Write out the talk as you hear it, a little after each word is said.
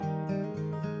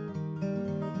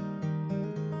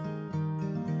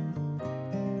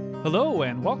Hello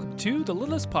and welcome to The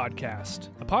Littlest Podcast,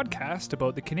 a podcast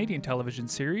about the Canadian television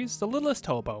series The Littlest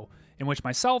Hobo, in which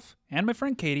myself and my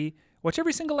friend Katie watch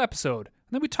every single episode,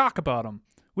 and then we talk about them.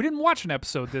 We didn't watch an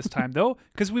episode this time, though,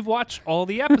 because we've watched all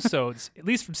the episodes, at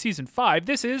least from Season 5.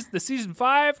 This is the Season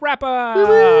 5 wrap-up!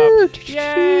 Woo-hoo!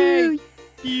 Yay!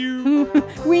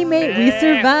 We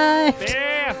survived!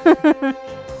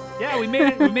 Yeah, we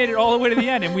made it all the way to the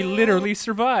end, and we literally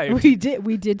survived. We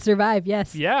did survive,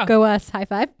 yes. Yeah. Go us, high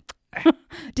five.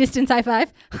 Distance high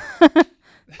five.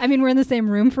 I mean, we're in the same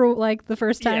room for like the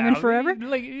first time in forever.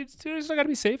 Like, it's still got to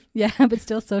be safe. Yeah, but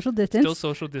still social distance. Still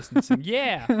social distancing.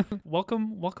 Yeah.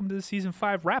 Welcome to the Season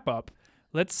 5 wrap-up.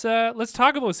 Let's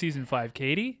talk about Season 5,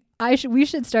 Katie. We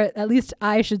should start, at least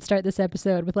I should start this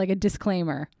episode with like a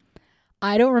disclaimer.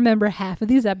 I don't remember half of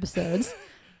these episodes.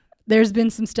 There's been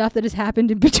some stuff that has happened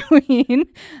in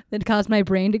between that caused my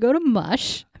brain to go to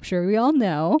mush. I'm sure we all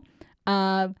know.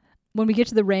 When we get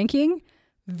to the ranking,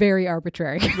 very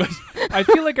arbitrary. I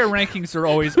feel like our rankings are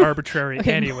always arbitrary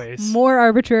anyways. More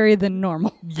arbitrary than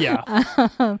normal. Yeah.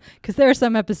 Because there are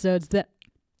some episodes that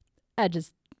and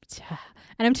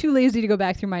I'm too lazy to go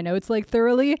back through my notes like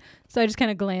thoroughly, so I just kind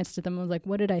of glanced at them and was like,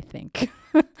 what did I think?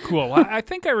 Cool. Well, I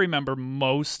think I remember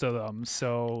most of them,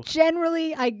 so...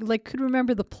 Generally, I could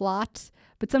remember the plot,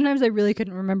 but sometimes I really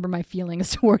couldn't remember my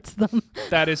feelings towards them.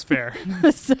 That is fair.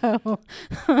 So...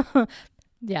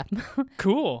 Yeah.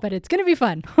 Cool. But it's going to be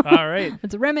fun. All right.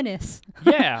 It's a reminisce.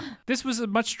 Yeah. This was a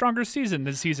much stronger season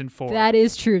than Season 4. That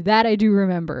is true. That I do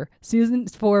remember. Season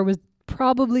 4 was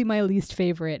probably my least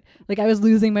favorite. Like, I was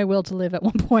losing my will to live at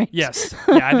one point. Yes.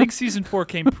 Yeah, I think Season 4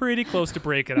 came pretty close to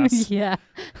breaking us. Yeah.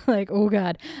 Like, oh,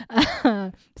 God.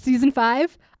 Season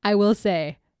 5, I will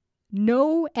say,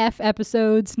 no F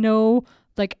episodes, no,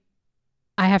 like,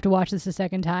 I have to watch this a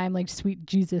second time, like, sweet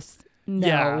Jesus. No.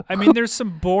 Yeah, I mean, there's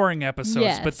some boring episodes,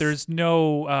 Yes. but there's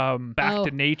no Back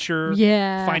to Nature,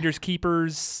 Yeah. Finders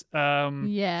Keepers,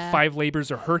 Yeah. Five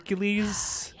Labors of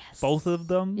Hercules, Yes. both of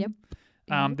them. Yep.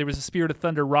 There was a Spirit of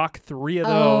Thunder Rock, 3 of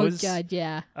Oh, those. God,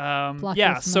 yeah. Block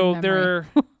Yeah, this from so my memory.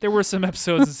 there were some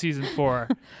episodes in Season 4,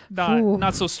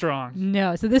 not so strong.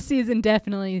 No, so this season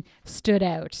definitely stood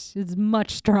out. It's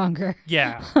much stronger.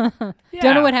 Yeah.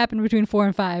 Don't know what happened between 4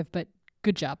 and 5, but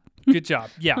good job. Good job.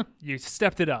 Yeah, you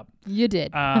stepped it up. You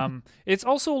did. It's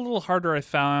also a little harder, I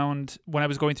found, when I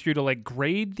was going through to like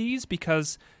grade these,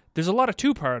 because there's a lot of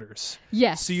two-parters.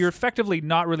 Yes. So you're effectively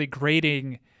not really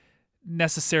grading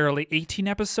necessarily 18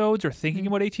 episodes or thinking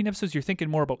about 18 episodes. You're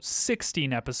thinking more about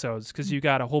 16 episodes because you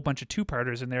got a whole bunch of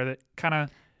two-parters in there that kind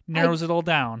of narrows it all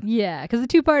down. Yeah, because the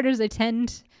two-parters, I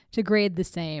tend to grade the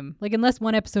same. Like, unless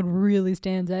one episode really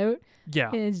stands out,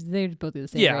 Yeah. they both do the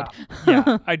same Yeah. grade.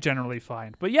 Yeah, I generally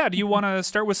find. But yeah, do you want to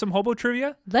start with some Hobo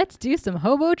Trivia? Let's do some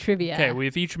Hobo Trivia. Okay,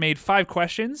 we've each made 5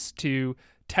 questions to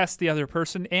test the other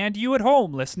person and you at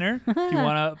home, listener, if you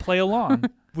want to play along.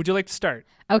 Would you like to start?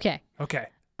 Okay. Okay.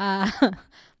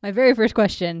 My very first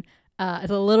question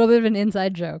is a little bit of an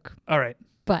inside joke. All right.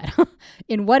 But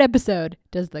in what episode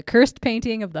does the cursed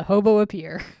painting of the hobo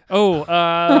appear?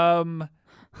 Oh,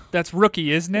 that's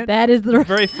Rookie, isn't it? That is the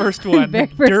very first one. very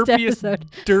first Derpiest episode.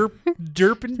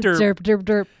 derp and derp.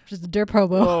 Derp. Just a derp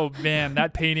hobo. Oh, man,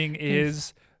 that painting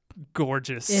is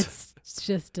gorgeous. It's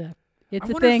just a I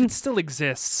thing. wonder if it still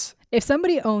exists. If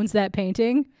somebody owns that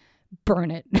painting,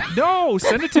 burn it. No,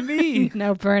 send it to me.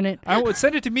 No, burn it. I would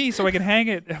send it to me so I can hang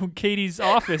it in Katie's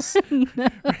office. No.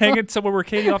 Hang it somewhere where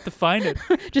Katie will have to find it.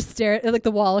 Just stare at like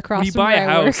the wall across When you from buy where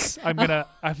a I work. house, I'm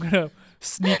gonna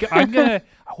sneak. I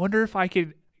wonder if I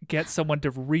could get someone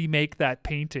to remake that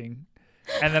painting,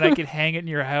 and then I could hang it in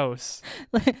your house.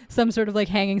 Like, some sort of like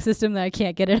hanging system that I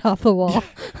can't get it off the wall.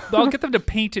 I'll get them to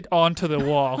paint it onto the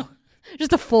wall.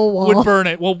 Just a full wall. Would burn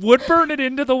it. Well, would burn it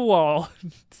into the wall.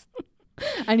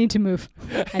 I need to move.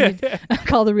 I need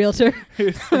call the realtor.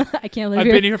 I can't live I've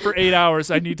here. been here for 8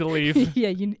 hours. I need to leave.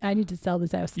 Yeah, I need to sell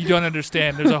this house. You don't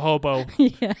understand. There's a hobo.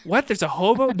 Yeah. What? There's a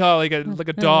hobo? No, like a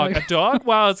dog. A dog?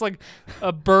 Wow, it's like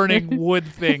a burning wood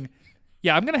thing.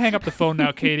 Yeah, I'm gonna hang up the phone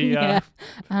now, Katie. Yeah.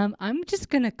 I'm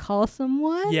just gonna call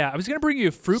someone. Yeah, I was gonna bring you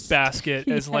a fruit basket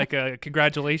as like a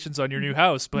congratulations on your new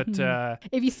house, but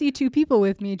If you see 2 people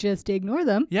with me, just ignore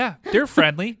them. yeah, they're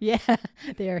friendly. Yeah,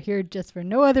 they are here just for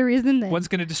no other reason than One's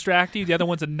gonna distract you, the other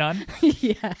one's a nun.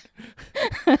 Yeah.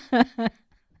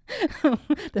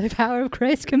 The power of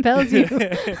Christ compels you.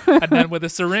 A nun with a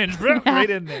syringe right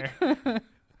in there.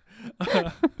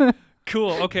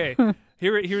 Cool. Okay.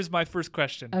 Here's my first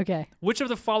question. Okay. Which of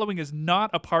the following is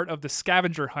not a part of the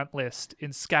scavenger hunt list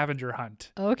in Scavenger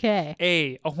Hunt? Okay.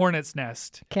 A hornet's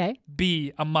nest. Okay.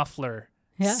 B, a muffler.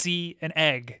 Yeah. C, an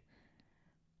egg.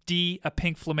 D, a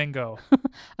pink flamingo?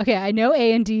 Okay, I know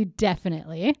A and D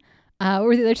definitely. What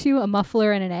were the other two? A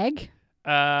muffler and an egg?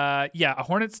 Yeah, a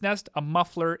hornet's nest, a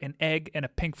muffler, an egg, and a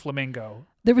pink flamingo.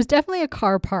 There was definitely a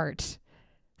car part.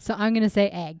 So I'm going to say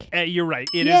egg. You're right.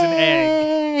 It Yay! is an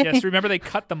egg. Yes, remember they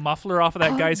cut the muffler off of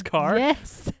that guy's car?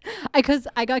 Yes. Because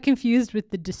I got confused with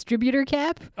the distributor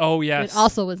cap. Oh, yes. It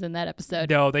also was in that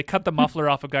episode. No, they cut the muffler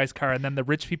off a guy's car, and then the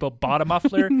rich people bought a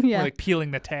muffler. Yeah. We're like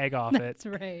peeling the tag off That's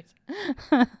right.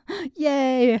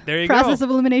 Yay. There you Process go.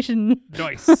 of elimination.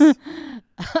 Nice.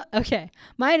 Okay.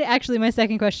 My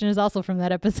second question is also from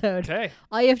that episode. Okay.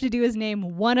 All you have to do is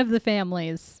name one of the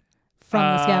families from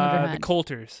the scavenger hunt. The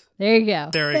Coulters. There you go.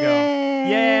 There we go. Yay!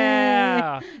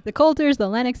 Yeah. The Coulters, the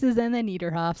Lennoxes, and the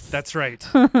Niederhoffs. That's right.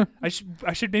 I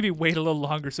should maybe wait a little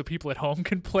longer so people at home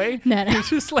can play. No.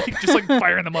 just like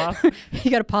firing them off.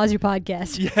 You got to pause your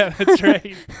podcast. Yeah, that's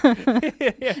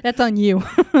right. That's on you.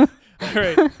 All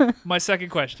right. My second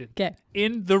question. Okay.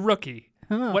 In The Rookie,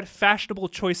 what fashionable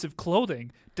choice of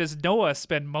clothing does Noah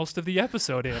spend most of the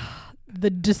episode in? The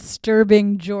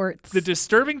disturbing jorts. The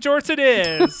disturbing jorts it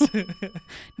is.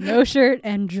 No shirt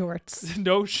and jorts.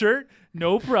 No shirt,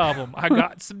 no problem. I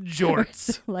got some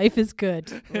jorts. Life is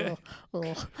good.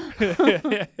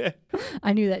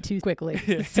 I knew that too quickly.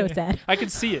 It's so sad. I can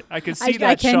see it. I can see that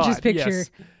I can shot. just picture. Yes.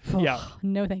 Yeah.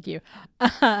 No, thank you.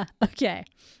 Okay.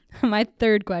 My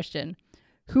third question.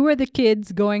 Who are the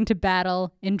kids going to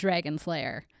battle in Dragon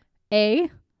Slayer? A,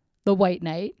 the White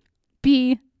Knight.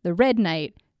 B, the Red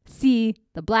Knight. C,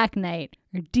 the Black Knight.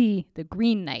 Or D, the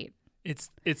Green Knight. It's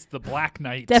the Black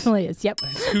Knight. Definitely is. Yep.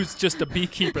 Who's just a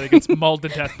beekeeper that gets mauled to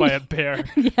death by a bear.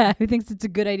 Yeah, who thinks it's a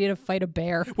good idea to fight a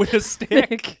bear with a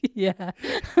stick. Yeah.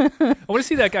 I want to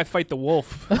see that guy fight the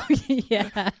wolf. Oh,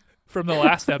 yeah. From the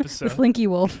last episode. The Slinky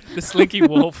Wolf. The Slinky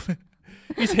Wolf.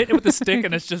 He's hitting it with a stick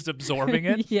and it's just absorbing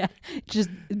it. Yeah, just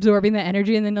absorbing the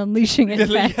energy and then unleashing it.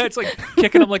 Yeah, it's like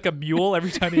kicking him like a mule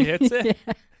every time he hits it.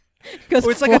 Yeah.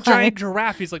 It's like a giant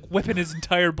giraffe. He's like whipping his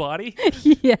entire body.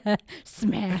 Yeah,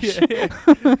 smash. Yeah.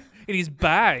 And he's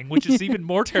bang, which is even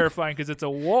more terrifying because it's a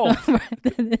wolf.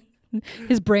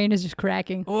 His brain is just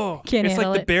cracking. Oh, Can't it's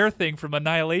handle like it. the bear thing from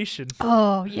Annihilation.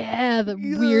 Oh, yeah, the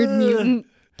weird mutant.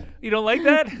 You don't like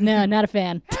that? No, not a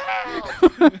fan.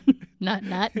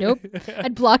 Nope.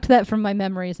 I'd blocked that from my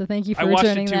memory, so thank you for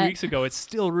returning that. I watched it 2 weeks ago. It's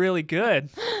still really good.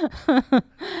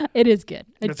 It is good.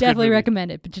 I That's definitely good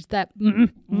recommend it, but just that.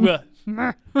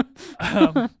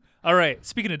 All right.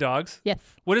 Speaking of dogs. Yes.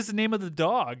 What is the name of the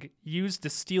dog used to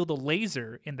steal the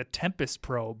laser in the Tempest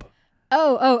probe?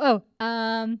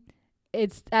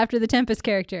 It's after the Tempest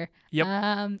character.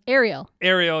 Yep. Ariel.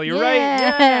 Ariel, you're right.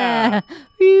 Yeah.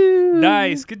 Woo.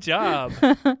 Nice. Good job.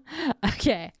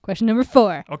 Okay. Question number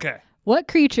 4. Okay. What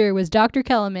creature was Dr.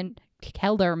 Kellerman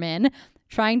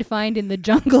trying to find in the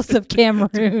jungles of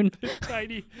Cameroon?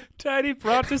 tiny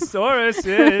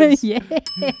brontosauruses. Yeah.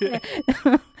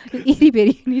 Itty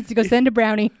bitty needs to go send a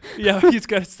brownie. Yeah, he's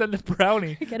got to send a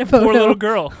brownie. Get a photo. Poor little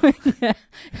girl. Yeah.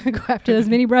 Go after those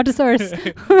mini brontosaurus.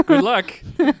 Good luck.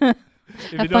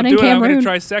 If Have you fun don't in do it, I'm Cameroon.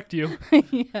 going to trisect you.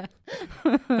 Yeah.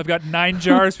 I've got 9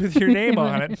 jars with your name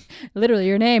on it. Literally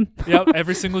your name. Yep,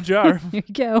 every single jar. Here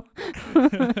you go.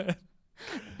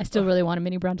 I still really want a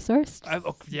mini brontosaurus.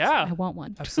 Yeah. I want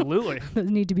one. Absolutely. Those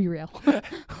need to be real.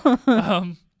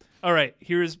 All right,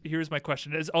 here's my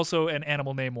question. It's also an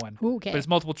animal name one. Okay. But it's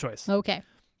multiple choice. Okay.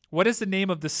 What is the name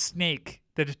of the snake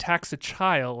that attacks a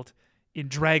child in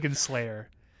Dragon Slayer?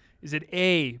 Is it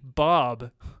A,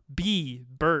 Bob, B,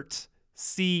 Bert,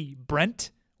 C,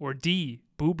 Brent, or D,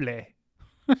 Buble?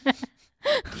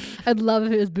 I'd love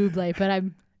if it was Buble, but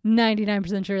I'm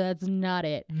 99% sure that's not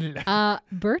it.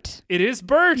 Bert? It is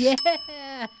Bert. Yeah.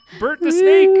 Bert the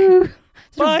snake. Woo.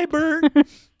 Bye, Bert.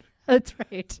 That's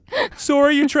right.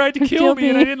 Sorry you tried to kill me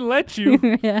and I didn't let you.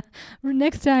 Yeah.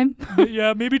 Next time.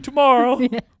 Yeah, maybe tomorrow.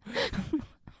 Yeah.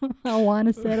 I want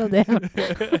to settle down.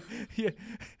 Yeah.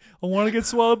 I want to get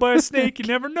swallowed by a snake. You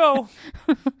never know.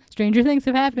 Stranger things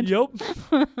have happened. Yep.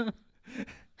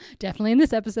 Definitely in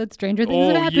this episode, stranger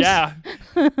things have happened.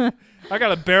 Yeah. I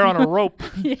got a bear on a rope.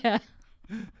 Yeah.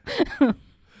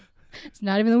 It's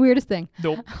not even the weirdest thing.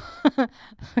 Nope.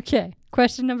 Okay.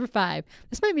 Question number 5.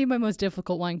 This might be my most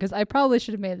difficult one because I probably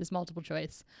should have made this multiple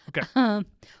choice. Okay.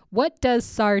 What does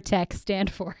SARTech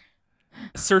stand for?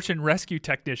 Search and rescue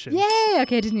technician. Yay!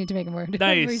 Okay, I just need to make it more.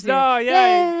 Nice. Oh,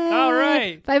 yay. All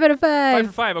right. 5 out of 5. 5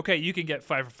 for 5. Okay, you can get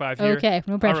 5 for 5 here. Okay,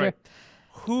 no pressure. All right.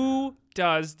 Who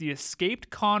does the escaped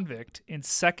convict in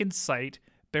Second Sight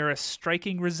bear a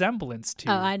striking resemblance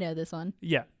to? Oh, I know this one.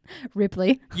 Yeah.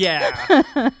 Ripley.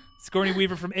 Yeah. Sigourney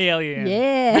Weaver from Alien.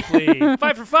 Yeah. Ripley.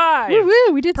 5 for 5. Woo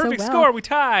woo, we did Perfect so well. score. We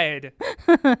tied.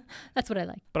 That's what I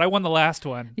like. But I won the last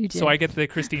one. You did. So I get the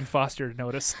Christine Foster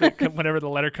notice whenever the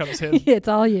letter comes in. It's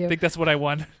all you. I think that's what I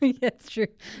won. Yeah, it's true.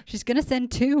 She's gonna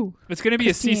send 2. It's going to be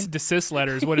Christine. a cease and desist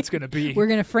letter is what it's going to be. We're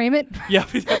gonna frame it. Yeah,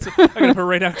 I'm going to put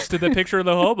right next to the picture of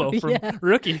the hobo from Yeah.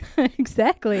 Rookie.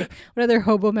 Exactly. What other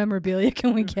hobo memorabilia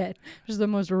can we get? Just the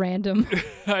most random.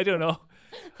 I don't know.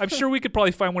 I'm sure we could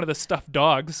probably find one of the stuffed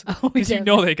dogs Oh, because you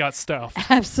know they got stuffed.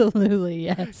 Absolutely,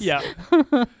 yes. Yeah.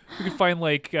 We could find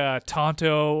like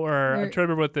Tonto or I'm trying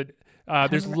to remember what the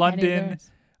there's London.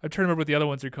 I'm trying to remember what the other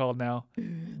ones are called now.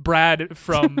 Brad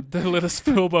from the Littlest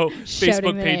Hobo Facebook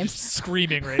the page names. is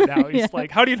screaming right now. He's Yeah.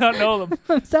 like, how do you not know them?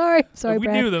 I'm sorry. Sorry, we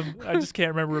Brad. knew them. I just can't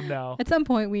remember them now. At some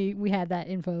point, we had that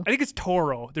info. I think it's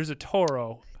Toro. There's a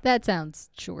Toro. That sounds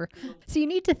sure. So you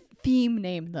need to theme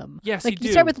name them. Yes, like you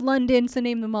do. start with London, so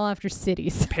name them all after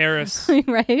cities. Paris,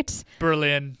 Right?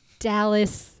 Berlin.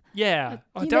 Dallas. Yeah.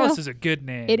 Oh, you Dallas know, is a good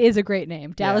name. It is a great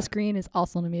name. Dallas Green is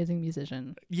also an amazing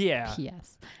musician. Yeah.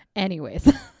 P.S. Anyways,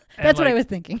 that's what I was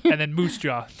thinking. And then Moose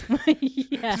Jaw.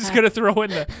 Yeah. Just going to throw in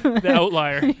the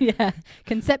outlier. Yeah.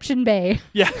 Conception Bay.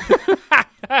 Yeah.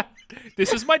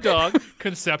 This is my dog,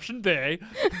 Conception Bay.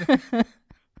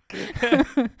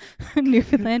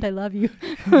 Newfoundland, I love you.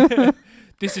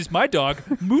 This is my dog,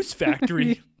 Moose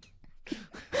Factory.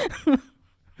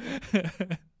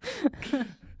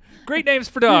 Great names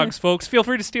for dogs, folks. Feel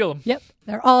free to steal them. Yep.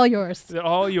 They're all yours. They're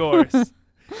all yours.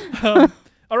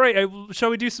 All right, shall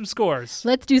we do some scores?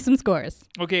 Let's do some scores.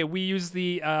 Okay, we use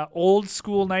the old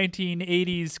school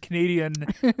 1980s Canadian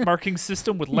marking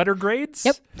system with letter grades.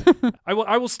 Yep.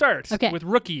 I will start Okay. with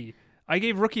Rookie. I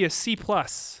gave Rookie a C+.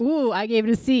 Ooh, I gave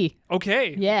it a C.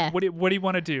 Okay. Yeah. What do you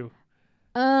want to do?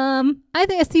 I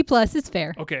think a C+ is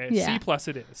fair. Okay, Yeah. C+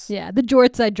 it is. Yeah, the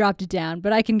jorts, I dropped it down,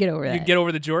 but I can get over that. You can get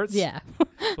over the jorts? Yeah.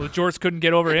 Well, the jorts couldn't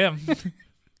get over him.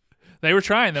 They were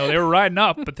trying, though. They were riding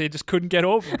up, but they just couldn't get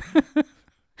over.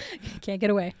 Can't get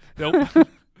away. Nope.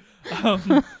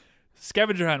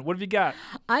 Scavenger hunt, what have you got?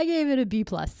 I gave it a B+.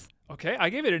 Okay, I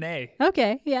gave it an A.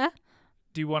 Okay, yeah.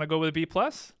 Do you want to go with a B+?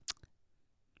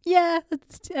 Yeah,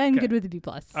 I'm Okay. good with a B+.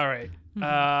 All right.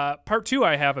 Part 2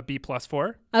 I have a B+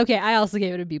 for. Okay, I also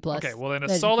gave it a B+. Okay, well then a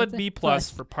As you solid can say. B+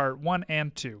 Plus. for part 1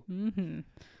 and 2. Mm-hmm.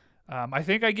 I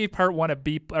think I gave part 1 a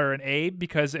B or an A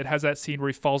because it has that scene where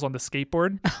he falls on the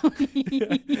skateboard.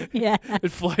 Yeah.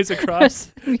 It flies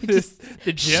across He just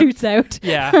the gym. shoots out.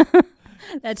 Yeah.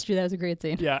 That's true. That was a great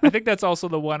scene. Yeah, I think that's also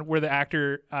the one where the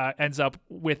actor ends up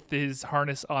with his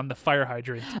harness on the fire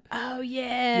hydrant. Oh,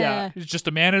 yeah. Yeah, he's just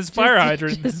a man in his fire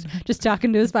hydrant. Just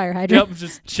talking to his fire hydrant. Yep,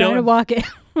 just Trying to chilling. walk it.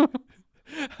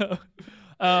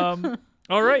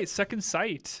 All right, Second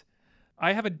Sight.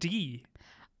 I have a D.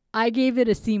 I gave it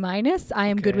a C-. I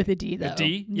am good Okay. with a D, though. A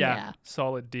D? Yeah,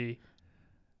 solid D.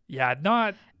 Yeah,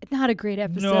 not Not a great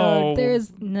episode. No.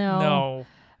 There's no.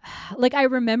 Like, I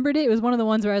remembered it. It was one of the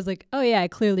ones where I was like, oh, yeah, I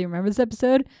clearly remember this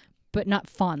episode, but not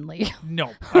fondly.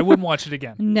 No, I wouldn't watch it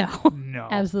again. No. No.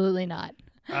 Absolutely not.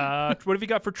 What have you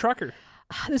got for Trucker?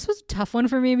 This was a tough one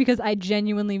for me because I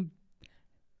genuinely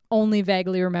only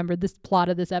vaguely remembered this plot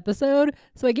of this episode,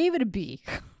 so I gave it a B.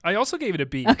 I also gave it a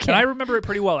B, Okay. and I remember it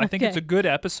pretty well. I think Okay. it's a good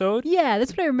episode. Yeah,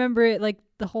 that's what I remember. It like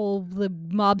the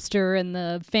mobster and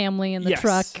the family and the Yes.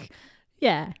 truck.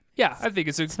 Yeah. Yeah, I think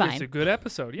it's a fine. good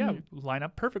episode. Yeah, Mm-hmm. line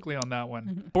up perfectly on that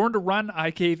one. Born to Run, I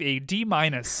gave a D-. It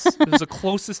was the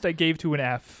closest I gave to an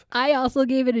F. I also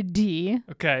gave it a D,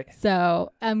 Okay,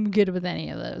 so I'm good with any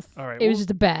of those. All right, It was well-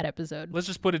 just a bad episode. let's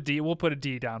just put a D. We'll put a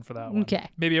D down for that one. Okay.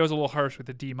 Maybe I was a little harsh with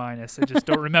the D-. I just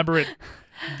don't remember it.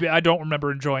 I don't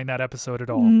remember enjoying that episode at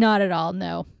all. Not at all,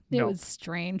 no. It No. was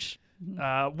strange.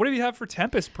 What do you have for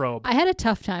Tempest Probe? I had a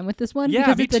tough time with this one Yeah,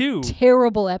 because me it's too. a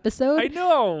terrible episode, I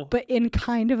know. but in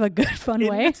kind of a good, fun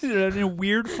way. It's in a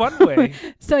weird, fun way.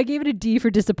 So I gave it a D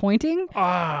for disappointing,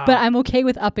 Ah, but I'm okay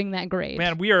with upping that grade.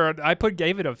 man,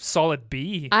 gave it a solid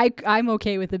B. I'm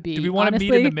okay with a B. Do we want to honestly.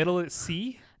 meet in the middle at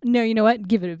C? No, you know what?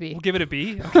 Give it a B. We'll give it a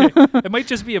B. Okay. It might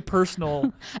just be a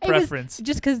personal It was preference.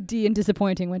 just because D and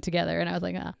disappointing went together, and I was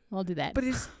like, I'll do that. But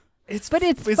it's it's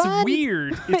fun.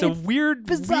 weird. It's a It's weird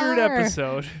bizarre.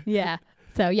 episode. Yeah.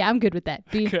 So yeah, I'm good with that.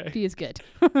 B. Okay. B is good.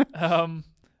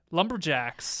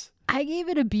 Lumberjacks. I gave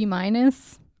it a B-.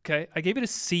 Okay, I gave it a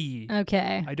C.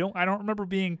 Okay. I don't remember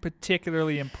being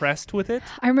particularly impressed with it.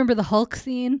 I remember the Hulk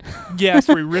scene. Yes,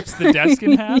 where he rips the desk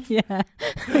in half. Yeah.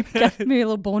 Got maybe a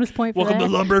little bonus point for Welcome to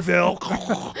that. Lumberville.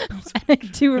 And I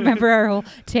do remember our whole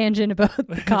tangent about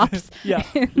the cops. Yeah,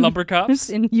 lumber cops.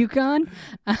 in Yukon,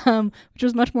 which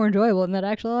was much more enjoyable than that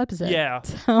actual episode. Yeah.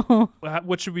 So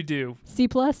What should we do? C+.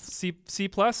 C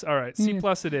plus. All right, C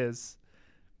plus it is.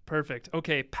 Perfect.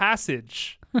 Okay,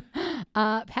 Passage.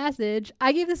 Passage.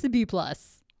 I gave this a B+.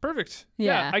 Perfect.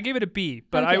 Yeah. I gave it a B,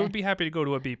 but I Okay. would be happy to go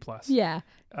to a B+. Yeah.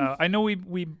 I know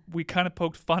we kind of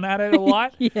poked fun at it a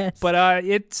lot, Yes. but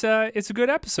it's a good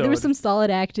episode. There was some solid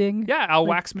acting. Yeah, Al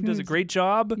Waxman does a great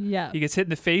job. Yeah. He gets hit in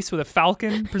the face with a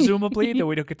falcon, presumably, though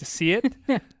we don't get to see it.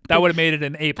 That would have made it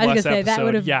an A+ I was gonna episode. say that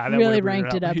would have really would've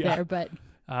ranked it up yeah. there, but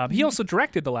He also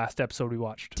directed the last episode we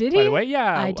watched. did By he? the way,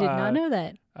 yeah. I did not know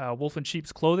that. Wolf in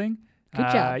Sheep's Clothing. Good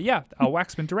job. Yeah, Al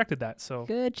Waxman directed that, so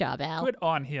Good job, Al. good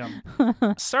on him.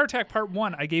 Star Trek Part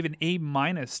 1, I gave an A-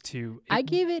 to. I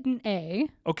gave it an A.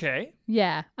 Okay.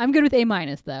 Yeah, I'm good with A-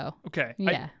 though. Okay.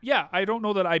 Yeah. I don't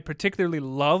know that I particularly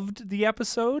loved the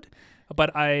episode,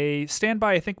 but I stand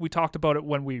by, I think we talked about it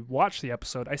when we watched the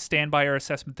episode, I stand by our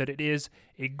assessment that it is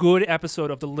a good episode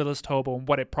of The Littlest Hobo and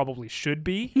what it probably should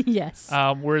be. Yes.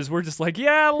 Whereas we're just like,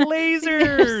 yeah,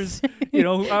 lasers! You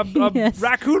know, Yes.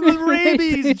 raccoon with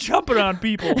rabies jumping on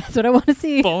people. That's what I want to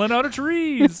see. Falling out of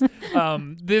trees.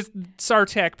 This Star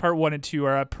Trek Part 1 and 2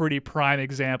 are a pretty prime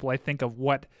example, I think, of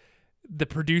what the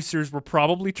producers were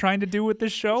probably trying to do with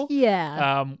this show.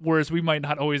 Yeah. Whereas we might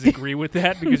not always agree with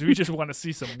that because we just want to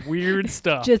see some weird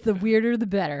stuff. Just the weirder the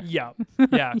better. Yeah.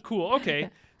 Cool. Okay.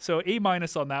 So A-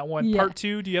 on that one. Yeah. Part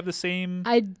 2, do you have the same?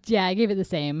 I gave it the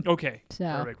same. Okay. So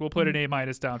Perfect. We'll put an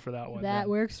A- down for that one. that then.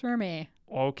 works for me.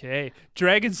 Okay.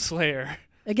 Dragon Slayer.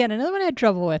 Again, another one I had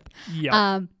trouble with.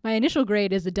 Yeah. My initial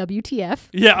grade is a WTF.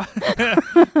 Yeah.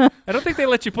 I don't think they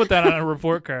let you put that on a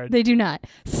report card. They do not.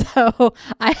 So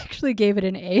I actually gave it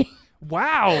an A.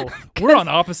 Wow. We're on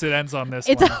opposite ends on this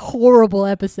It's one. a horrible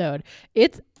episode.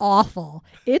 It's awful.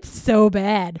 It's so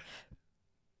bad.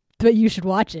 But you should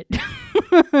watch it.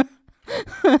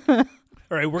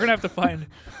 All right, we're going to have to find,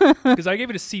 because I gave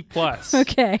it a C+.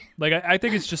 Okay. Like, I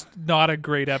think it's just not a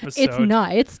great episode. It's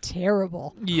not. It's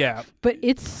terrible. Yeah. But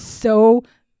it's so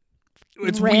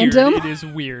It's random weird. It is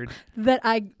weird. that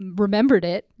I remembered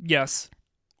it. Yes.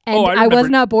 And Oh, I I was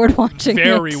remembered not bored watching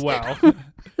Very it. well.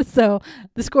 So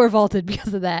the score vaulted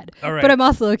because of that. All right. But I'm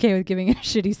also okay with giving it a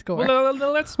shitty score. Well,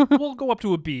 we'll go up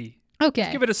to a B.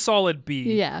 Okay. Give it a solid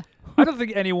B. Yeah. I don't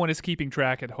think anyone is keeping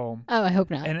track at home. Oh, I hope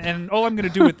not. And all I'm going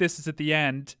to do with this is at the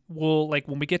end,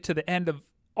 when we get to the end of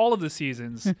all of the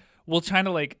seasons, I'll kind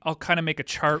of make a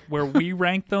chart where we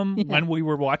rank them when we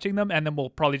were watching them, and then we'll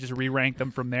probably just re-rank them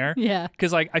from there. Yeah.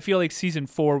 Because I feel like season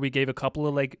 4 we gave a couple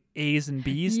of A's and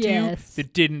B's Yes. to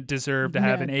that didn't deserve to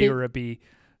have an A they- or a B.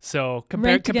 So Ranked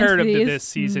against comparative to these? this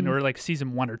season, or like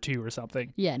season 1 or 2 or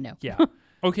something. Yeah, no. Yeah.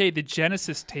 Okay, the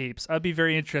Genesis tapes. I'd be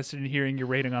very interested in hearing your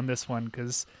rating on this one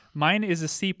because mine is a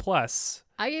C+.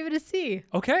 I gave it a C.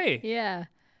 Okay. Yeah.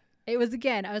 It was,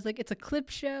 again, I was like, it's a clip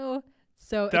show,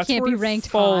 so That's it can't where be ranked it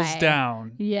falls high.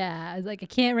 down. Yeah. I was like, I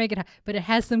can't rank it high, but it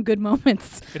has some good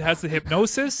moments. It has the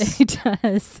hypnosis. It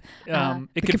does. It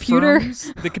the computer.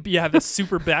 confirms. The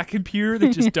super back computer that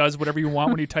just does whatever you want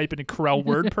when you type in a Corel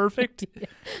Word perfect.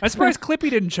 I'm surprised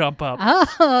Clippy didn't jump up.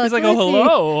 Oh, He's like, oh,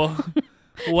 hello.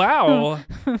 Wow.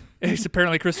 It's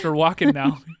apparently Christopher Walken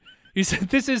now. He said,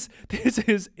 this is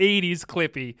 80s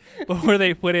Clippy. Before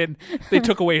they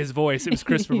took away his voice. It was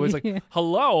Christopher. He was like,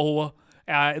 hello.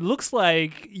 It looks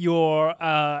like you're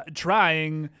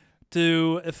trying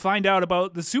to find out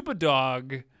about the super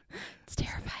dog. It's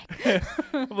terrifying.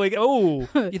 I'm like, oh,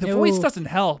 the No. voice doesn't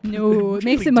help. No, it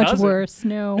makes really it much doesn't. worse.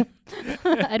 No.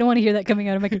 I don't want to hear that coming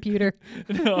out of my computer.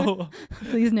 No.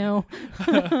 Please, no.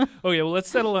 Okay, well, let's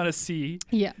settle on a C.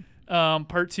 Yeah.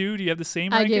 Part 2, do you have the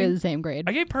same I ranking? gave it the same grade.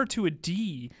 I gave part 2 a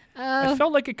D. I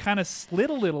felt like it kind of slid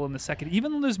a little in the second,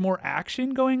 even though there's more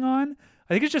action going on.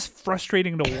 I think it's just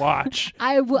frustrating to watch.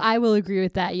 I will agree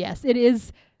with that. Yes, it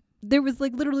is. There was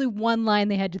like literally one line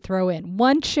they had to throw in,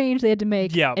 one change they had to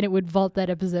make, and it would vault that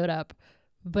episode up,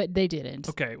 but they didn't.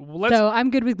 Okay, well, so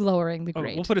I'm good with lowering the okay,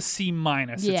 grade. we'll put a C-.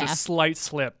 It's a slight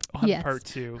slip on part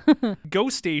 2.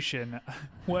 Ghost Station.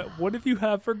 What did you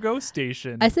have for Ghost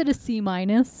Station? I said a C-.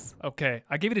 Okay,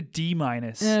 I gave it a D-.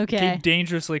 Okay. It came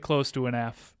dangerously close to an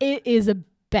F. It is a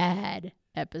bad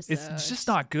episode. It's just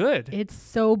not good. It's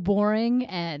so boring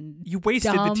and you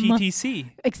wasted dumb. the TTC.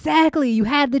 Exactly. You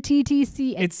had the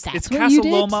TTC. And It's that's Casa what you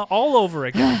did? Loma all over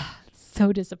again.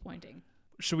 So disappointing.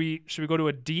 Should we go to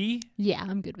a D? Yeah,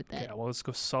 I'm good with that. Okay, well, let's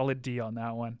go solid D on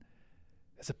that one.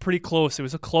 It's a pretty close. It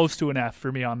was a close to an F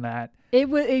for me on that.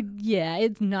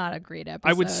 It's not a great episode.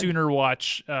 I would sooner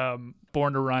watch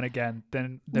Born to Run again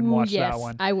than watch that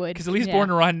one. I would. Because at least Born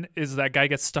to Run is that guy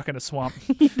gets stuck in a swamp.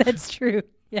 That's true.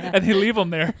 Yeah. And they leave him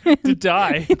there to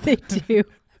die. They do.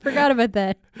 Forgot about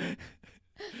that.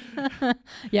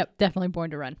 Yep, definitely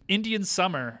Born to Run. Indian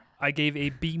Summer, I gave a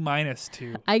B-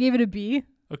 to. I gave it a B.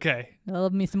 Okay. I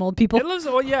love me some old people. It lives.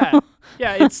 Oh yeah,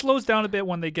 yeah. It slows down a bit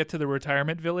when they get to the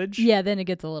retirement village. Yeah, then it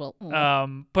gets a little.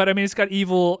 But I mean, it's got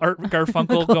evil Art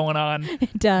Garfunkel going on.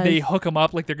 It does. They hook him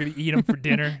up like they're going to eat him for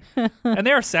dinner, and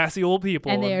they are sassy old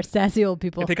people. And they are sassy old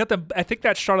people. They got the. I think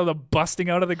that shot of them busting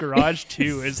out of the garage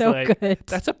too is so like good.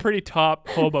 that's a pretty top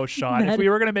hobo shot. If we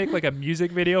were going to make like a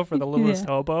music video for the Littlest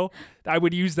Hobo, I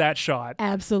would use that shot.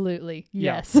 Absolutely.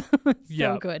 Yeah. Yes.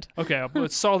 Yeah. So good. Okay, a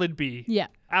solid B. Yeah.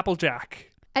 Applejack.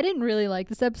 I didn't really like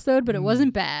this episode, but it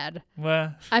wasn't bad.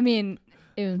 Well, I mean,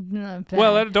 it was not bad.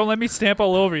 well, don't let me stamp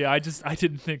all over you. I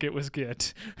didn't think it was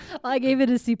good. I gave it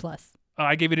a C+.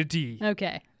 I gave it a D.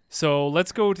 Okay. So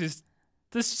let's just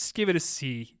give it a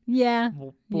C. Yeah.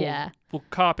 We'll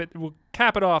cap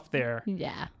it off there.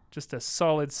 Yeah. Just a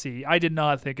solid C. I did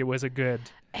not think it was a good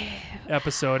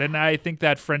episode, and I think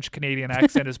that French-Canadian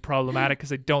accent is problematic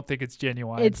because I don't think it's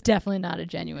genuine. It's definitely not a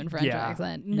genuine French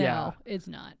accent. No, it's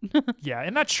not. Yeah,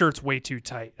 and that shirt's way too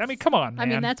tight. I mean, come on, man.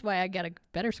 I mean, that's why I got a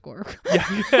better score. Yeah.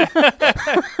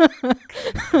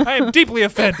 I am deeply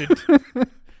offended.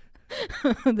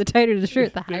 The tighter the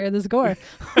shirt, the higher the score.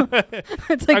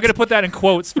 It's like I'm going to put that in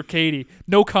quotes for Katie.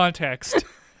 No context.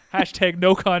 Hashtag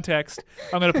no context.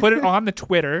 I'm going to put it on the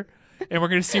Twitter, and we're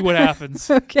going to see what happens.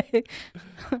 Okay.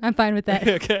 I'm fine with that.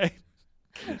 Okay.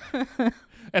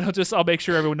 And I'll make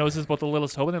sure everyone knows this about the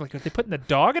Littlest Hobo. They're like, are they putting the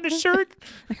dog in a shirt?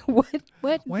 What?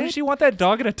 Why does she want that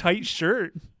dog in a tight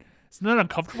shirt? Isn't that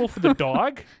uncomfortable for the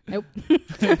dog? Nope.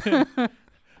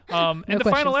 And the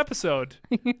final episode,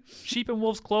 Sheep in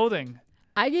Wolf's Clothing.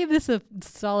 I gave this a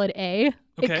solid A.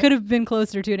 Okay. It could have been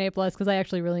closer to an A+ because I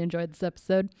actually really enjoyed this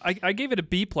episode. I gave it a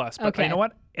B+, but Okay. you know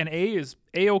what? An A is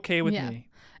A-okay with me.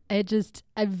 I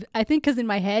think because in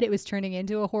my head it was turning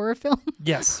into a horror film.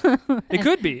 Yes, it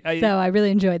could be. So I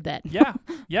really enjoyed that. Yeah,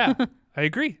 I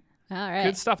agree. All right.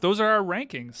 Good stuff. Those are our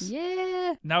rankings.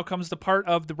 Yeah. Now comes the part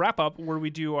of the wrap-up where we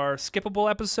do our skippable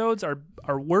episodes, our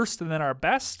worst and then our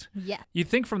best. Yeah. You'd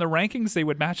think from the rankings they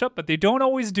would match up, but they don't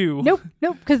always do. Nope.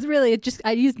 Because really,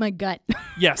 I used my gut.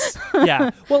 Yes. Yeah.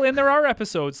 Well, and there are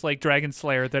episodes like Dragon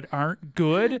Slayer that aren't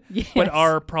good, but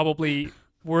are probably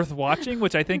worth watching,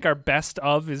 which I think our best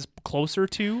of is closer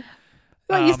to.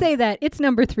 Well, you say that. It's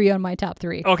number 3 on my top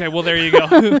 3. Okay, well, there you go.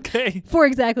 Okay. For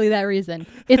exactly that reason.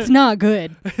 It's not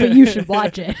good, but you should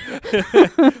watch it.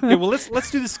 Okay, well, let's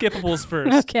do the skippables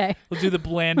first. Okay. We'll do the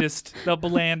blandest of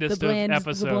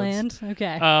episodes. The bland.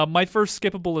 Okay. My first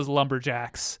skippable is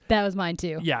Lumberjacks. That was mine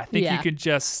too. Yeah, I think you can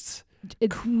just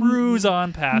cruise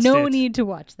on past no it. need to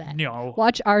watch that. No.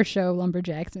 Watch our show,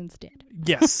 Lumberjacks, instead.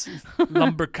 Yes.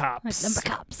 Lumber Cops. Lumber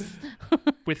Cops.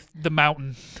 With the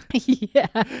mountain. Yeah.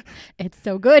 It's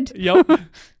so good. Yep.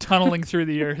 Tunneling through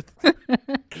the earth.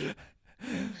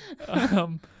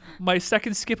 My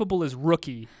second skippable is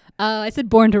Rookie. I said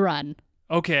Born to Run.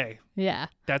 Okay. Yeah.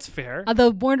 That's fair.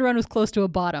 Although Born to Run was close to a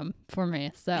bottom for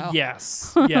me, so.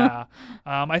 Yes. Yeah.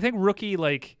 I think Rookie,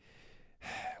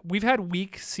 we've had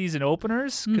weak season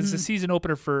openers because the season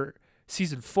opener for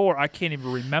season 4, I can't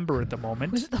even remember at the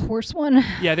moment. Was it the horse one?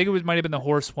 Yeah, I think might have been the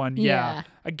horse one. Yeah.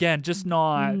 Again, just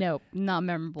not. Nope, not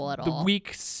memorable at all. The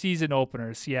weak season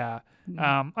openers. Yeah.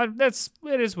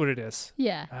 It is what it is.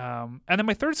 Yeah. And then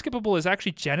my third skippable is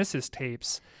actually Genesis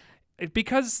tapes,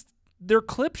 because they're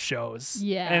clip shows.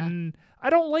 Yeah. And I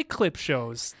don't like clip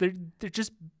shows. They're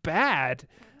just bad.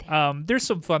 There's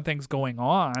some fun things going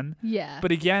on. Yeah.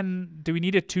 But again, do we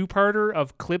need a 2-parter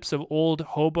of clips of old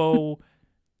hobo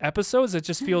episodes? It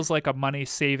just feels like a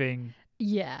money-saving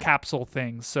capsule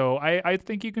thing. So I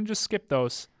think you can just skip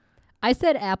those. I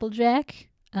said Applejack,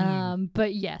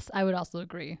 but yes, I would also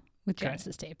agree with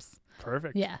Genesis tapes.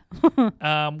 Perfect. Yeah.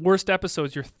 Worst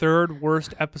episodes, your third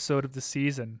worst episode of the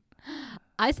season.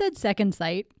 I said Second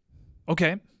Sight.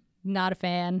 Okay. Not a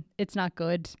fan. It's not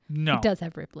good. No. It does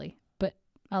have Ripley, but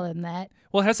other than that.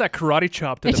 Well, it has that karate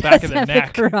chop to the back of the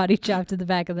neck. The karate chop to the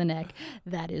back of the neck.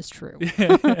 That is true.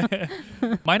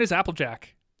 Mine is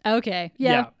Applejack. Okay.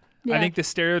 Yeah. I think the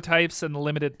stereotypes and the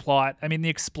limited plot. I mean, the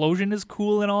explosion is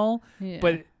cool and all,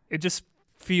 but it just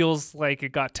feels like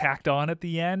it got tacked on at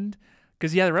the end.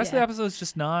 Because, the rest of the episode is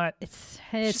just not...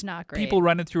 It's not great. People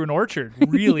running through an orchard,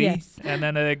 really. Yes. And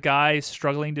then a guy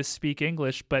struggling to speak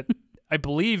English, but I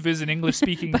believe is an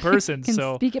English-speaking person. Can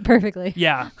so speak it perfectly.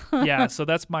 Yeah. So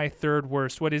that's my third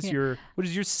worst. What is your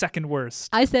second worst?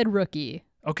 I said Rookie.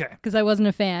 Okay. Because I wasn't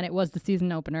a fan. It was the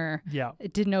season opener. Yeah.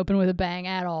 It didn't open with a bang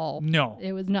at all. No.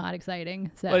 It was not exciting.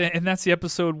 So. And that's the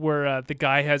episode where the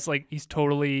guy has he's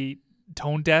totally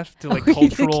tone deaf to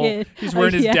cultural. He's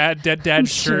wearing his dead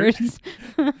shirt.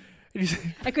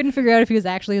 I couldn't figure out if he was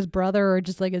actually his brother or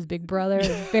just like his big brother. It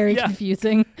was very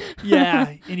confusing.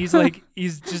 Yeah, and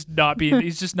he's just not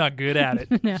good at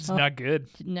it. No. Just not good.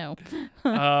 No.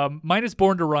 Mine is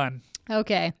Born to Run.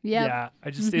 Okay. Yep. Yeah,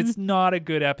 it's not a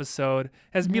good episode.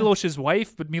 Has Milosh's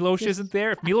wife, but Milosh isn't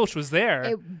there. If Milosh was there,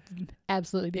 it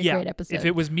absolutely be a great episode. If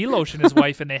it was Milosh and his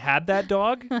wife and they had that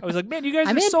dog, I was like, man, you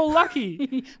guys are so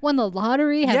lucky. Won the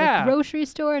lottery, had a grocery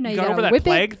store, now you got gotta over that whip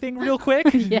plague thing real quick.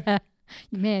 Yeah.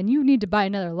 Man, you need to buy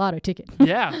another lotto ticket.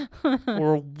 Yeah.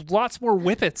 Or lots more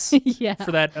whippets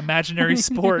for that imaginary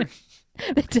sport.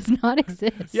 That does not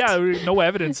exist. Yeah, no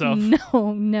evidence of.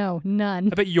 No, none.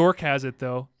 I bet York has it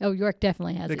though. Oh, York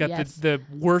definitely has they it. They got the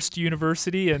worst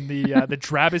university and the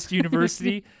drabbest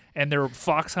university, and they're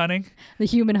fox hunting. The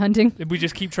human hunting. And we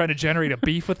just keep trying to generate a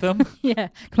beef with them. Yeah.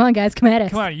 Come on, guys. Come at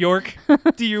us. Come on, York.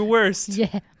 Do your worst.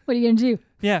 Yeah. What are you going to do?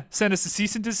 Yeah. Send us a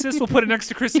cease and desist. We'll put it next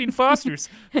to Christine Foster's.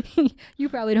 You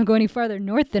probably don't go any farther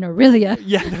north than Aurelia.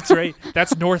 Yeah, that's right.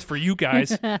 That's north for you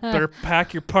guys. Better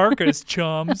pack your parkas,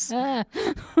 chums.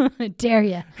 Dare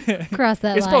ya. Cross that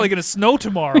line. It's probably going to snow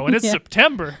tomorrow, and it's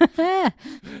September.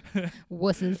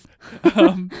 Wusses.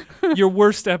 Your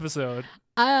worst episode.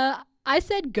 I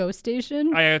said Ghost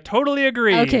Station. I totally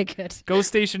agree. Okay, good. Ghost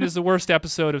Station is the worst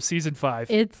episode of season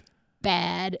 5. It's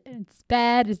bad. It's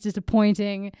bad. It's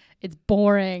disappointing. It's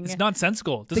boring. It's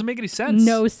nonsensical. It doesn't make any sense.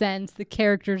 No sense. The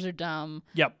characters are dumb.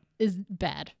 Yep. Is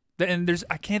bad. And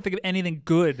I can't think of anything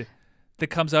good that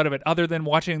comes out of it other than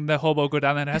watching the hobo go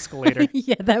down that escalator.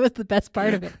 Yeah, that was the best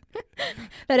part of it.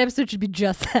 That episode should be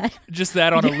just that. Just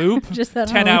that on a loop? Just that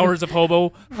 10 hours of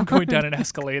hobo going down an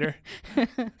escalator.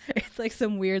 It's like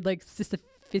some weird Sisyphean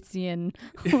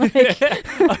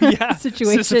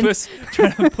situation. Sisyphus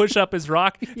trying to push up his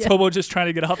rock. It's hobo just trying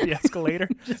to get off the escalator.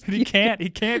 And he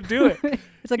can't do it.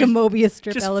 It's like a Mobius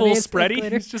strip just elevator. Just full spready.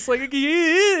 Escalator. He's just like,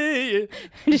 He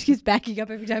just keeps backing up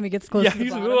every time he gets close to the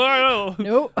bottom. Whoa.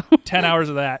 Nope. 10 hours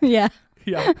of that. Yeah.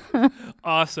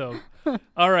 Awesome.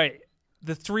 All right.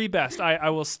 The 3 best. I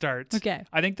will start. Okay.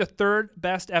 I think the 3rd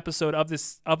best episode of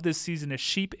this season is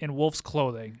Sheep in Wolf's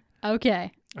Clothing.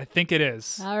 Okay. I think it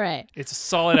is. All right. It's a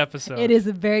solid episode. It is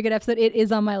a very good episode. It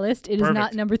is on my list. It is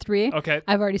not number 3. Okay.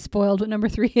 I've already spoiled what number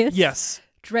 3 is. Yes.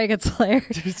 Dragon Slayer.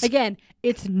 Again,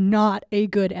 it's not a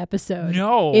good episode.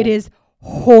 No. It is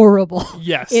horrible.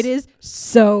 Yes. It is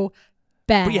so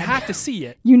bad. But you have to see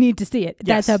it. You need to see it.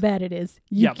 Yes. That's how bad it is.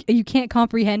 You can't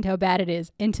comprehend how bad it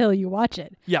is until you watch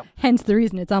it. Yep. Hence the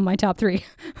reason it's on my top 3.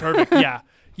 Perfect. Yeah.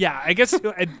 Yeah, I guess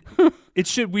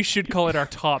we should call it our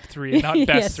top 3 and not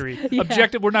best 3. Yeah.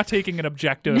 Objective. We're not taking an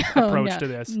objective approach to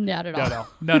this. Not at all.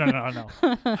 No.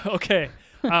 Okay.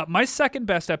 My second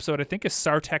best episode, I think, is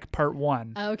Sartek Part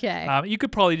 1. Okay. You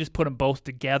could probably just put them both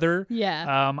together.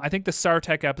 Yeah. I think the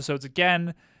Sartek episodes,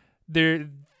 again, they're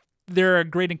a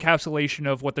great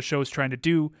encapsulation of what the show is trying to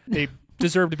do. They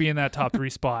deserve to be in that top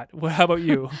 3 spot. Well, how about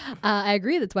you? I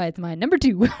agree. That's why it's mine. Number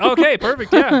 2. Okay,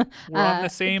 perfect. Yeah. We're on the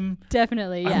same.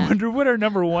 Definitely, yeah. I wonder what our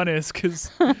number 1 is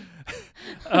because,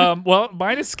 well,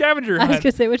 mine is Scavenger Hunt. I was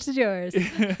going to say, which is yours?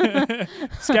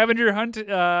 Scavenger Hunt,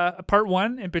 Part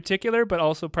 1 in particular, but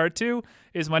also Part 2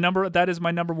 is my number. That is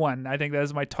my number 1. I think that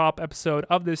is my top episode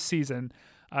of this season.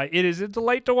 It is a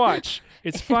delight to watch.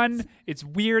 It's fun. It's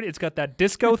weird. It's got that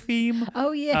disco theme.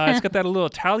 Oh, yeah. It's got that little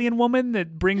Italian woman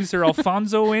that brings her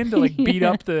Alfonso in to beat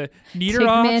up the Take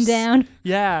Niederoffs. the man down.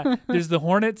 Yeah. There's the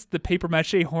hornets, the paper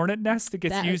mache hornet nest that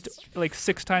gets used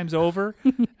 6 times over.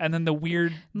 And then the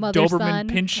weird Mother Doberman son.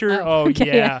 pinscher. Okay,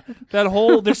 yeah. That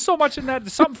whole, there's so much in that.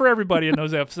 There's something for everybody in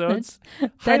those episodes.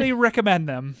 Highly recommend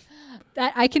them.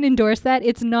 I can endorse that.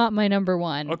 It's not my number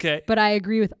 1. Okay. But I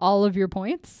agree with all of your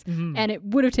points. Mm-hmm. And it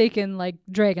would have taken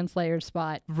Dragon Slayer's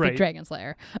spot. Right. Dragon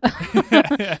Slayer.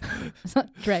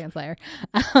 Dragon Slayer.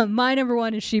 My number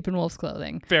 1 is Sheep in Wolf's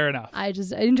Clothing. Fair enough. I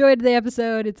enjoyed the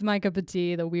episode. It's my cup of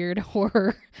tea. The weird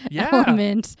horror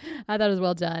element. I thought it was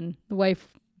well done. The wife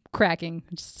cracking.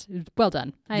 Just well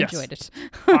done. I enjoyed it.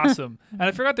 Awesome. And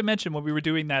I forgot to mention when we were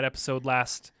doing that episode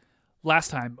last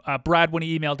time, Brad, when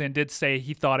he emailed in, did say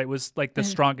he thought it was the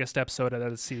strongest episode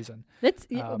of the season.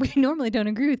 We normally don't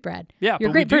agree with Brad. Yeah, you're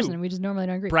a great person. We just normally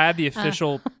don't agree. Brad, the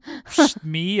official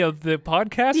me of the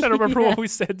podcast. I don't remember what we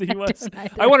said that he was.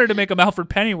 I wanted to make him Alfred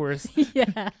Pennyworth.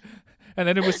 Yeah. And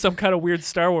then it was some kind of weird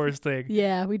Star Wars thing.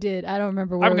 Yeah, we did. I don't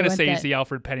remember where I'm going to say he's the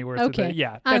Alfred Pennyworth. Okay.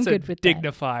 Yeah, that's I'm good with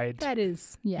dignified. That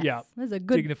is, yes. Yeah. That's a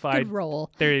good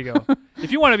role. There you go.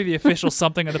 If you want to be the official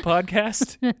something of the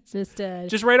podcast,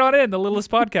 just write on in, the littlest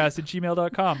podcast at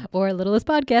gmail.com. Or littlest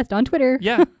podcast on Twitter.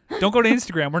 Yeah. Don't go to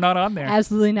Instagram. We're not on there.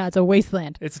 Absolutely not. It's a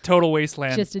wasteland. It's a total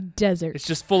wasteland. Just a desert. It's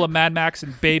just full of Mad Max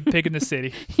and Babe Pig in the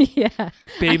City. Yeah.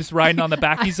 Babe's riding on the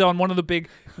back. He's on one of the big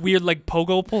weird like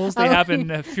pogo poles they have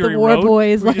in Fury the War Road.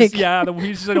 Boys, We're like just,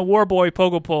 he's just in a War Boy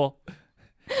pogo pole.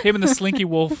 Him and the Slinky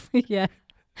Wolf. Yeah.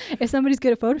 If somebody's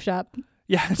good at Photoshop,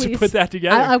 Yeah, to please. put that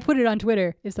together. I'll put it on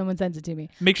Twitter if someone sends it to me.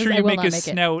 Make sure you make his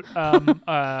snout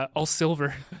all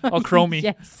silver, all chromey.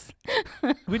 Yes.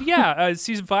 But yeah,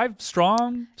 season 5,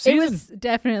 strong season. It was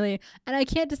definitely, and I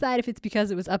can't decide if it's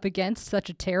because it was up against such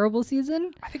a terrible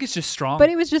season, I think it's just strong. but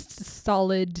it was just a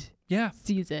solid yeah.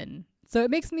 season. So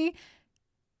it makes me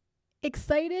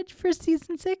excited for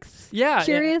season 6. Yeah.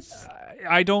 Curious.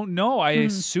 I don't know. I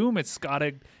assume it's got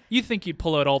to... You think you'd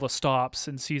pull out all the stops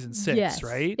in season 6, Yes.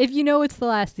 right? If you know it's the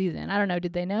last season. I don't know.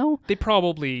 Did they know? They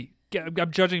probably...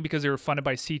 I'm judging because they were funded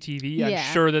by CTV. Yeah.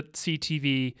 I'm sure that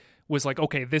CTV was like,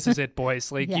 okay, this is it,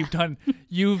 boys. Like Yeah.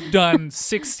 you've done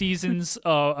 6 seasons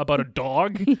about a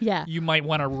dog. Yeah. You might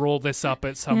want to roll this up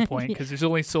at some point because there's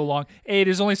only so long. A,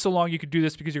 there's only so long you could do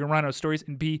this because you're gonna run out of stories,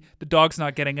 and B, the dog's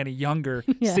not getting any younger.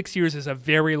 Yeah. 6 years is a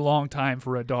very long time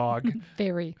for a dog.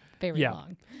 Very, very Yeah.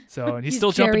 long. So and he's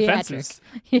still jumping geriatric. fences.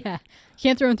 Yeah.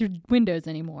 Can't throw them through windows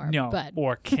anymore. No, But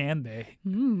or can they?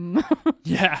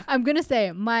 Yeah. I'm going to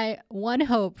say my one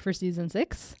hope for season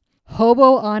 6,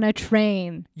 Hobo on a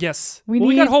train. Yes. We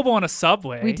We got need- Hobo on a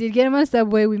subway. We did get him on a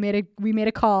subway. We made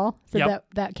a call. So Yep.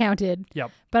 that counted.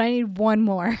 Yep. But I need one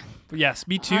more. Yes,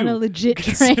 me too. On a legit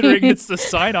Considering train. it's the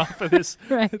sign off of this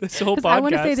Right. this whole 'Cause podcast. I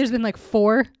want to say there's been like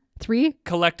 3.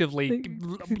 Collectively,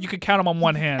 you could count them on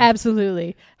one hand.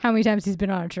 Absolutely. How many times he's been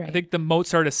on a train? I think the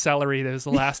Mozart of celery, that was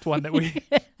the last one that we...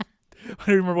 I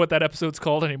don't remember what that episode's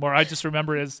called anymore. I just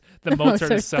remember it as the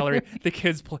Mozart of celery. The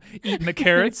kids eating the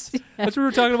carrots. That's what we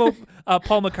were talking about.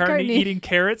 Paul McCartney eating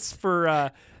carrots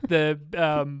for the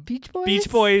Beach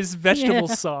Boys vegetable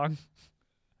Yeah. song.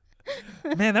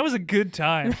 Man, that was a good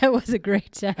time. That was a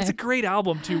great time. It's a great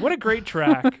album too. What a great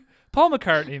track. Paul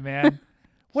McCartney, man.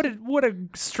 What a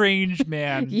strange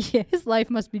man. Yeah, his life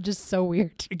must be just so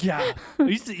weird. Yeah.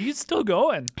 He's still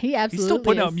going. He absolutely He's still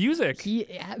putting is. out music.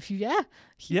 Yeah.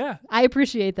 Yeah. I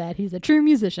appreciate that. He's a true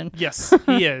musician. Yes,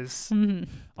 he is.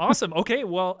 Awesome. Okay,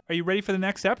 well, are you ready for the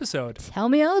next episode? Tell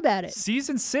me all about it.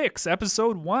 Season 6,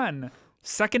 episode 1,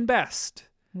 Second Best.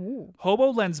 Ooh.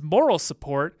 Hobo lends moral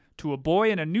support to a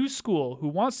boy in a new school who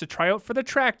wants to try out for the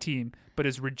track team, but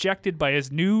is rejected by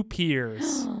his new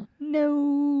peers.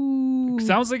 No.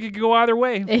 Sounds like it could go either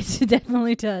way. It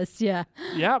definitely does. Yeah.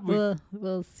 Yeah,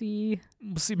 We'll see.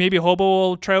 we'll see. Maybe Hobo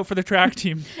will try out for the track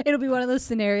team. It'll be one of those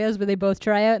scenarios where they both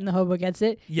try out and the hobo gets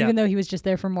it, Yeah. even though he was just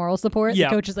there for moral support. Yeah.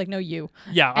 The coach is like, no, you.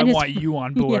 Yeah, And I his- want you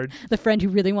on Yeah. board. The friend who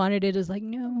really wanted it is like,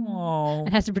 no. Oh. And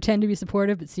has to pretend to be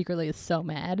supportive, but secretly is so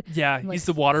mad. Yeah, Like- he's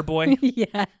the water boy.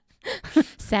 Yeah.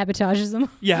 Sabotages him.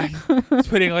 Yeah, he's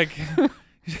putting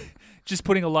just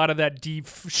putting a lot of that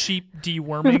sheep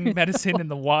deworming medicine in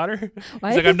the water. Why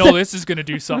He's like, is I it know so- this is gonna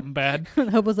do something bad. The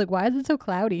hobo's like, why is it so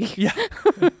cloudy? Yeah.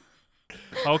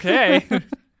 Okay.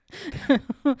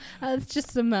 It's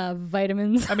just some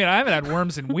vitamins. I mean, I haven't had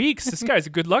worms in weeks. This guy's a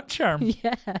good luck charm.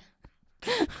 Yeah.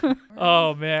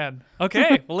 Oh man.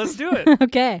 Okay, well let's do it.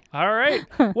 Okay. All right.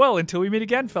 Well, until we meet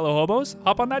again, fellow hobos,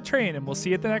 hop on that train and we'll see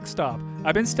you at the next stop.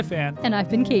 I've been Stefan. And I've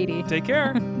been Katie. Take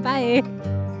care. Bye.